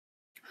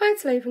Hi,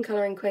 it's Lee from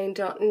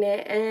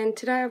ColouringQueen.net, and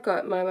today I've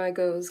got Momo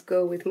Girl's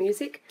Girl with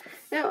Music.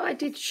 Now, I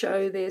did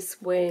show this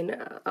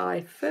when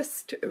I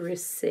first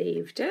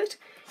received it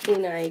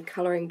in a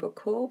colouring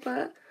book haul,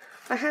 but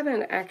I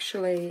haven't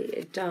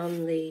actually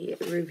done the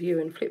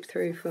review and flip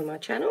through for my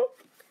channel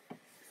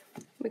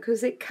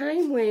because it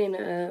came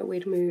when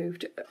we'd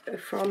moved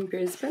from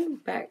Brisbane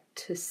back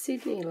to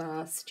Sydney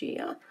last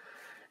year,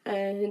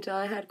 and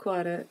I had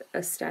quite a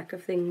stack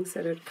of things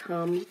that had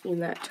come in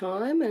that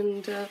time,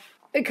 and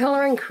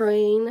Colouring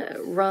Queen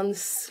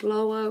runs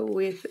slower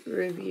with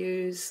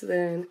reviews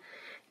than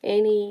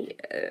any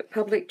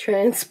public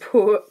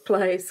transport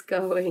place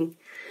going.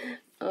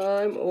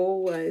 I'm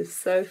always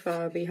so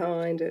far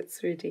behind,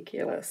 it's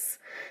ridiculous.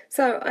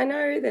 So I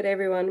know that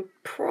everyone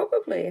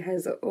probably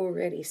has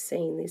already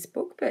seen this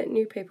book, but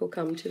new people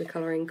come to the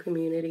colouring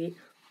community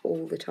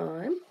all the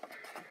time.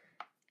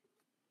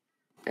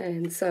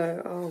 And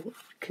so I'll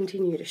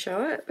continue to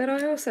show it, but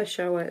I also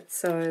show it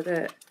so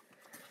that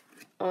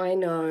I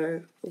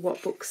know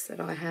what books that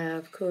I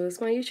have,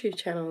 because my YouTube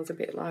channel is a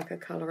bit like a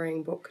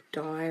colouring book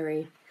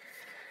diary.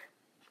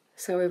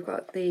 So we've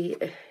got the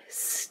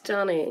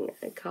stunning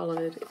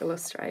coloured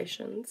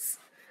illustrations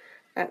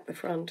at the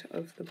front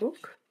of the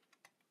book.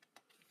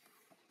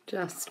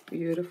 Just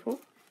beautiful.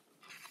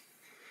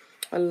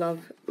 I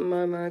love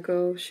Momo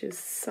Girl, she's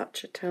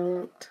such a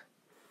talent.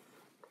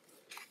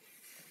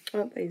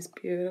 Aren't these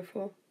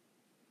beautiful?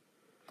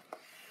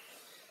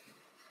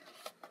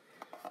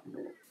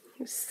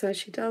 So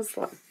she does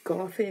like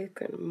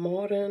gothic and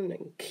modern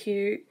and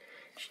cute.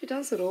 She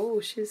does it all.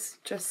 She's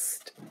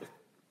just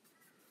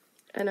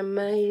an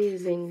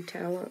amazing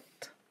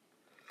talent.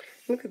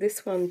 Look at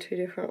this one two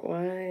different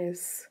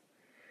ways.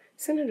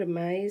 Isn't it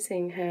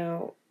amazing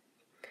how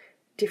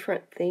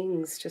different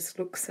things just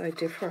look so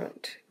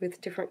different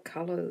with different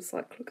colours?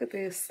 Like, look at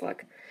this,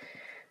 like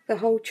the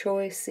whole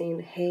choice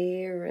in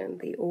hair and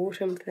the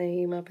autumn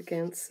theme up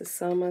against the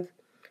summer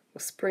or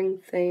spring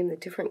theme, the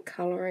different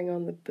colouring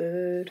on the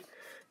bird.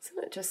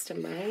 Isn't it just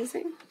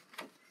amazing?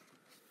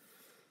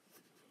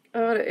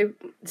 Oh,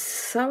 it's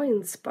so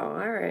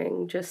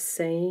inspiring just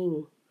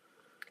seeing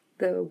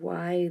the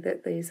way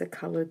that these are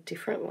coloured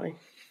differently.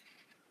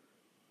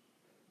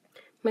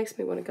 Makes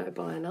me want to go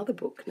buy another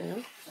book now.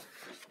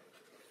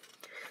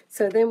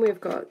 So then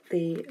we've got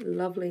the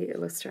lovely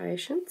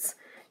illustrations,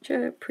 which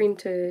are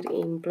printed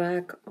in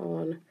black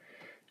on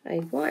a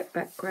white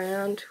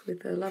background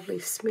with a lovely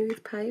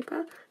smooth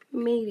paper,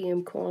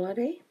 medium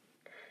quality.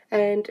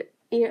 And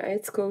you know,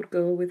 it's called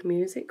Girl with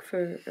Music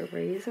for a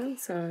reason,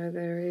 so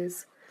there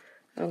is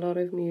a lot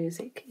of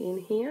music in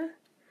here,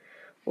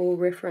 or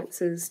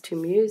references to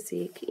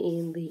music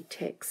in the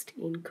text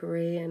in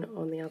Korean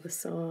on the other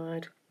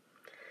side.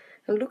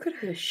 And look at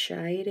her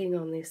shading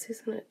on this,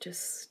 isn't it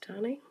just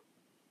stunning?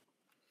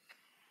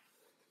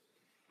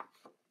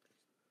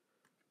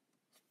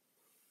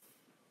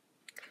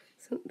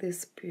 Isn't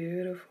this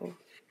beautiful?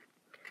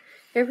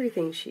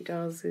 Everything she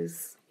does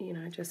is, you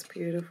know, just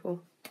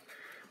beautiful.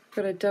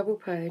 Got a double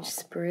page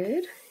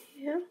spread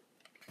here.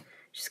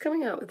 She's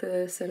coming out with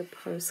a set of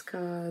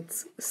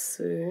postcards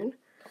soon.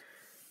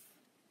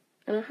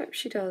 And I hope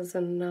she does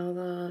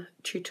another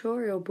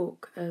tutorial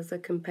book as a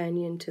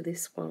companion to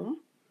this one.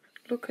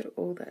 Look at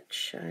all that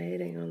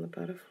shading on the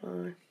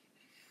butterfly.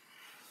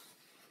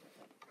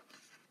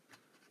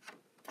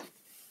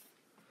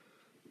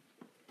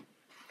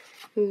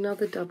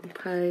 Another double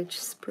page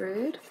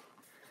spread.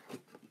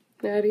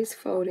 Now it is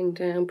folding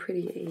down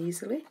pretty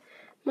easily.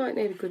 Might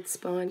need a good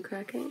spine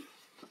cracking.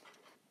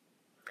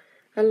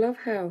 I love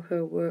how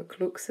her work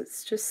looks.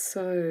 It's just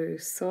so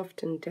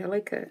soft and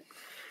delicate,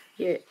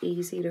 yet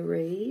easy to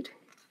read.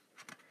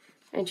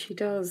 And she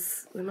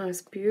does the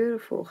most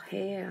beautiful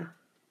hair.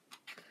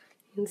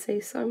 You can see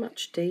so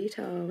much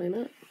detail in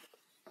it.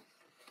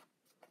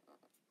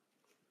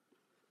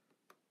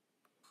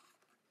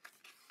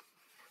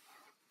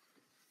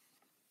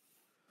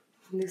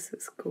 And this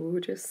is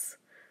gorgeous.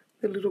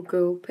 The little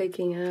girl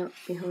peeking out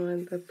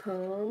behind the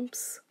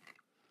palms.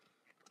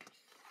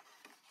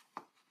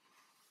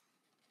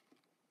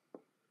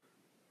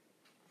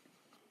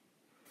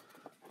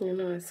 A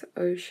nice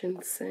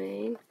ocean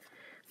scene.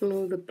 And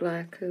all the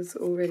black has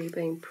already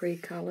been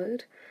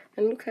pre-coloured.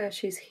 And look how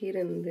she's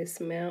hidden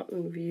this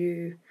mountain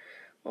view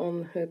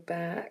on her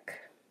back.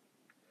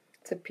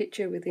 It's a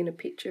picture within a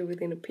picture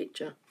within a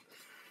picture.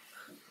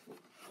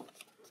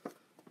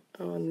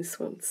 Oh, and this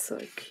one's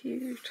so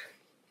cute.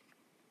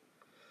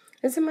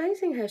 It's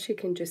amazing how she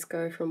can just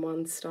go from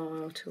one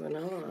style to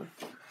another.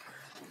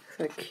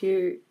 So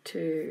cute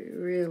to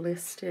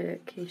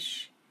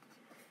realistic-ish.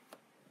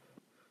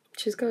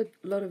 She's got a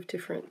lot of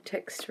different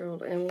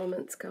textural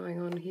elements going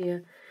on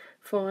here.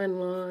 Fine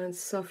lines,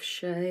 soft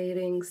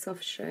shading,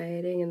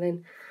 and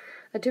then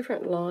a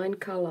different line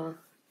colour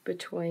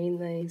between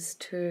these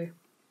two.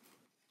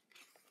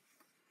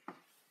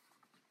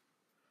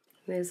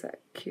 There's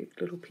that cute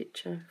little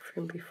picture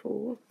from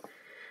before.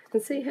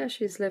 And see how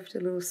she's left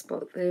a little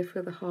spot there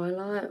for the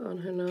highlight on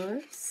her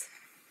nose.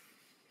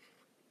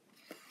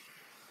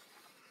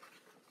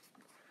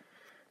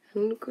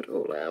 And look at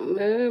all our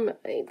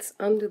mermaids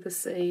under the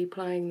sea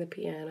playing the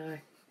piano,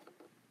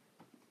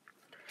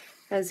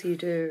 as you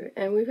do.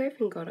 And we've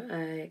even got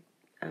a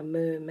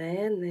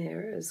merman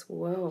there as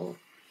well.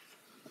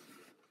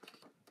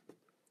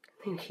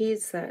 And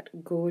here's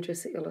that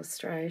gorgeous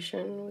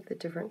illustration with the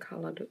different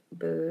coloured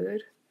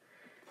bird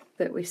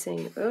that we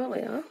seen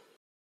earlier.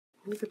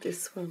 Look at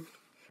this one.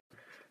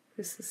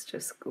 This is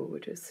just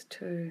gorgeous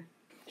too.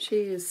 She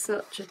is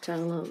such a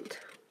talent.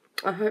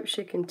 I hope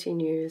she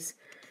continues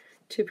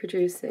to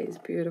produce these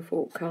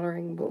beautiful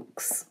colouring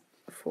books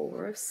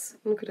for us.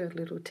 Look at her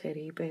little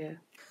teddy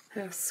bear.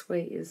 How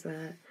sweet is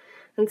that?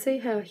 And see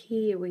how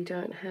here we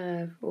don't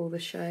have all the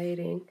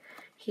shading.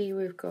 Here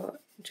we've got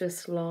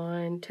just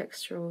line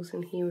texturals,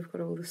 and here we've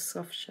got all the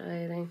soft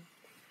shading.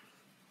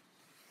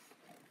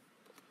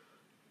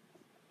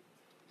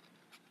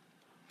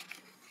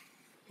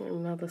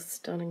 Another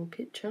stunning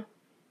picture.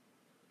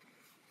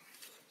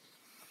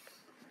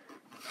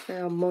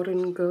 Our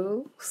modern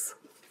girls.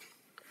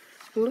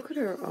 And look at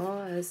her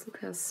eyes,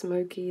 look how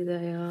smoky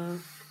they are.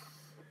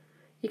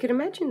 You can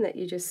imagine that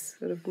you just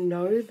sort of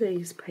know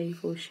these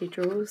people. She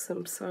draws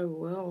them so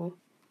well.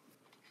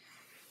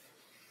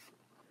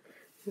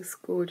 This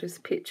gorgeous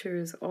picture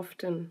is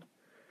often,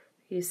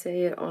 you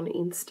see it on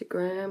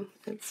Instagram.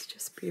 It's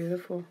just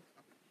beautiful.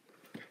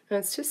 And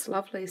it's just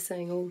lovely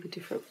seeing all the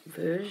different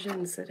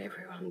versions that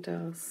everyone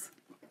does.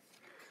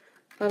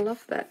 I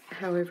love that,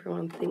 how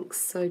everyone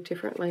thinks so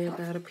differently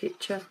about a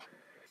picture.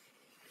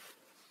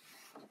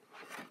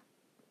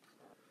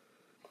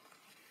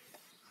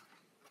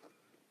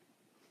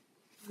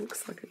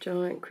 Looks like a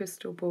giant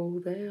crystal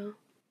ball there.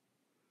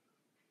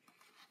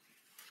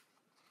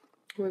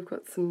 We've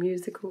got some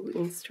musical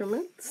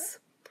instruments.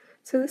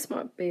 So this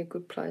might be a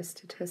good place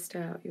to test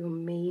out your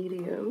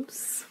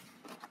mediums.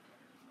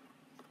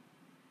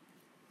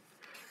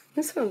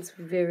 This one's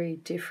very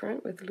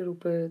different, with little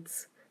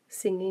birds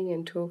singing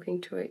and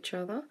talking to each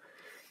other.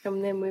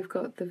 And then we've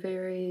got the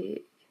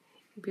very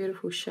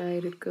beautiful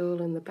shaded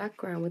girl in the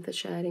background with the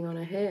shading on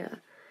her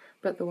hair.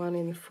 But the one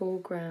in the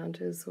foreground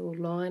is all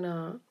line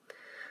art.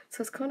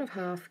 So it's kind of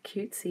half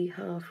cutesy,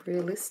 half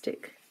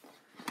realistic.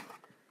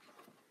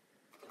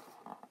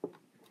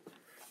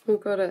 We've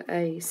got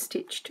a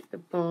stitched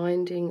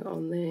binding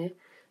on there,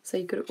 so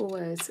you could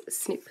always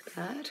snip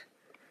that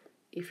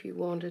if you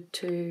wanted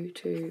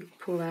to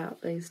pull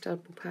out these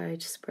double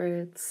page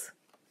spreads.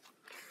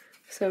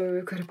 So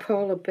we've got a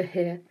polar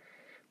bear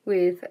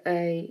with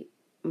a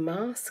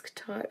mask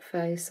type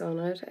face on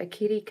it, a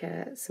kitty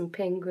cat, some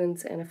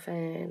penguins and a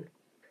fan.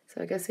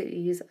 So I guess it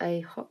is a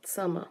hot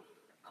summer.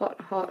 Hot,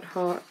 hot,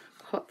 hot,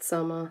 hot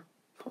summer,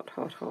 hot,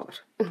 hot,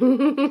 hot.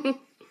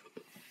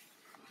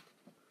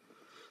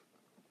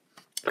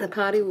 The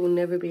party will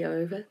never be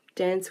over.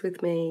 Dance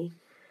with me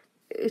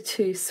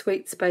to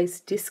Sweet Space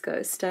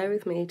Disco. Stay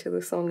with me till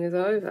the song is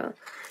over.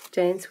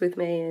 Dance with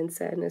me and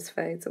sadness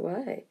fades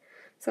away.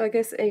 So I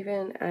guess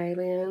even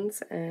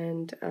aliens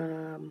and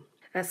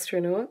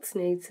astronauts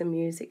need some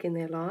music in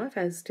their life,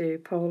 as do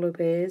polar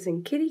bears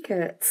and kitty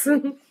cats.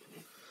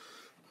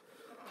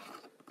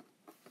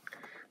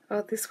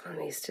 Oh, this one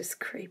is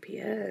just creepy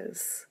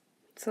as.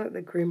 It's like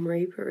the Grim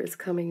Reaper is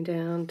coming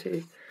down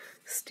to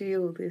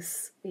steal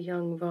this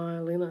young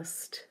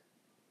violinist.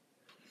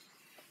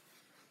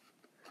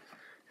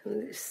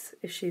 And this,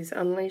 she's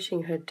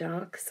unleashing her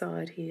dark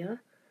side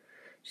here.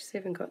 She's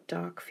even got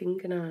dark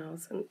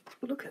fingernails. And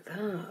look at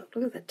that.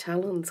 Look at the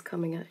talons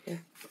coming at you.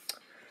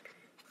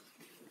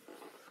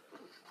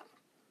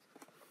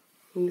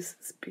 And this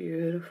is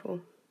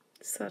beautiful.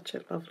 Such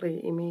a lovely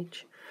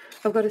image.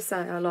 I've got to say,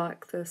 I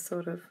like the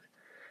sort of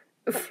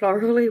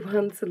florally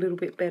ones a little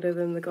bit better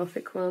than the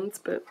gothic ones,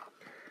 but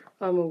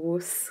I'm a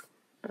wuss.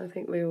 I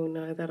think we all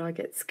know that. I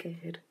get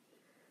scared.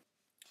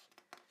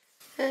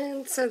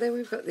 And so then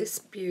we've got this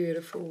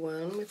beautiful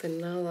one with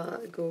another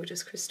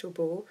gorgeous crystal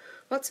ball.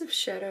 Lots of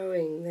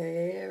shadowing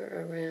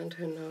there around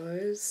her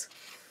nose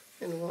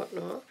and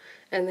whatnot.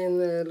 And then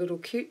the little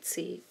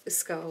cutesy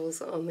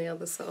skulls on the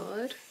other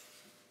side.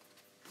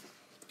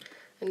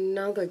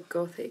 Another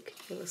gothic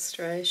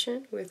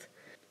illustration with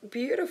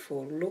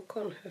beautiful look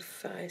on her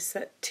face,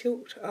 that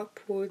tilt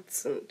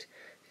upwards, and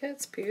yeah,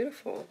 it's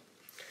beautiful,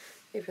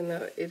 even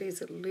though it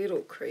is a little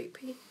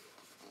creepy.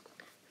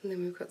 And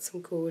then we've got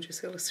some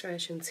gorgeous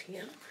illustrations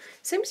here.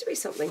 Seems to be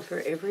something for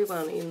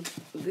everyone in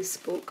this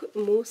book,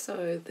 more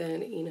so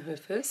than in her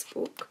first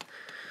book.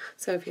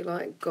 So if you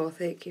like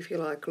gothic, if you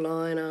like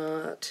line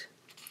art,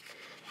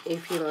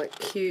 if you like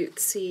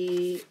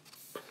cutesy,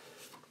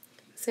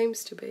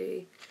 seems to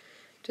be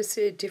just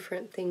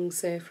different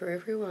things there for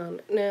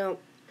everyone. Now,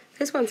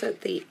 these ones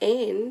at the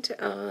end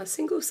are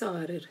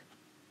single-sided.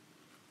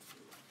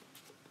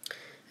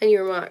 And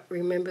you might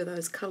remember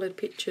those coloured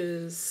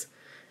pictures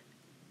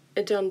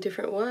are done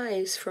different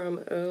ways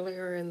from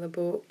earlier in the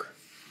book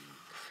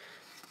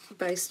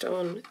based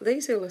on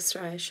these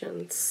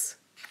illustrations.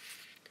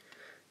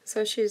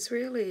 So she's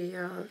really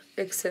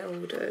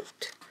excelled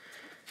at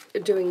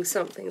doing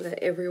something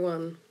that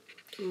everyone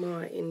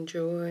might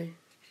enjoy.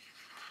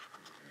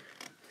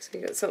 So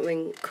you got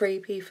something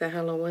creepy for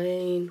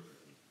Halloween,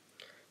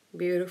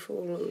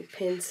 beautiful and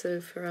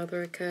pensive for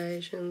other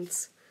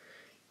occasions,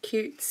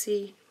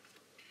 cutesy.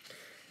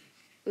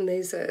 And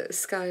these are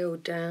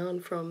scaled down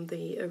from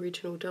the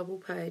original double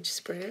page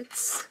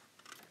spreads.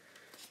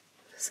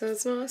 So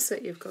it's nice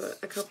that you've got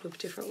a couple of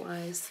different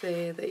ways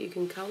there that you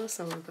can colour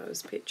some of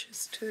those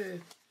pictures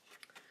too.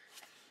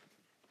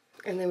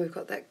 And then we've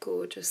got that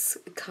gorgeous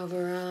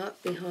cover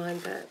art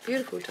behind that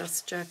beautiful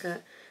dust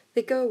jacket,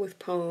 the Girl with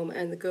Poem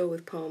and the Girl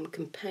with Poem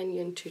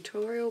companion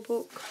tutorial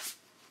book.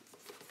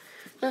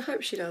 And I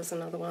hope she does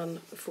another one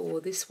for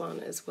this one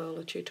as well,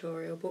 a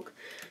tutorial book,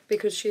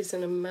 because she's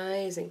an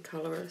amazing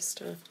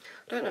colourist. I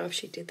don't know if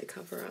she did the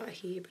cover art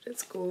here, but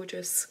it's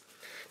gorgeous.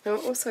 Now I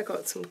also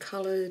got some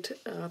coloured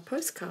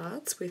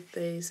postcards with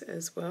these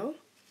as well.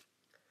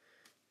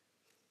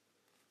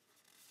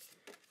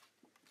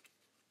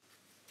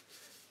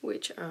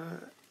 Which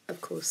are,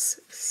 of course,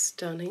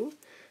 stunning,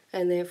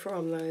 and they're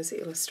from those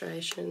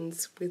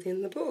illustrations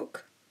within the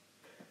book.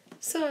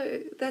 So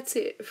that's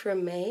it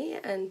from me.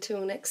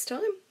 Until next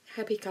time,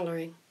 happy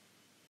colouring.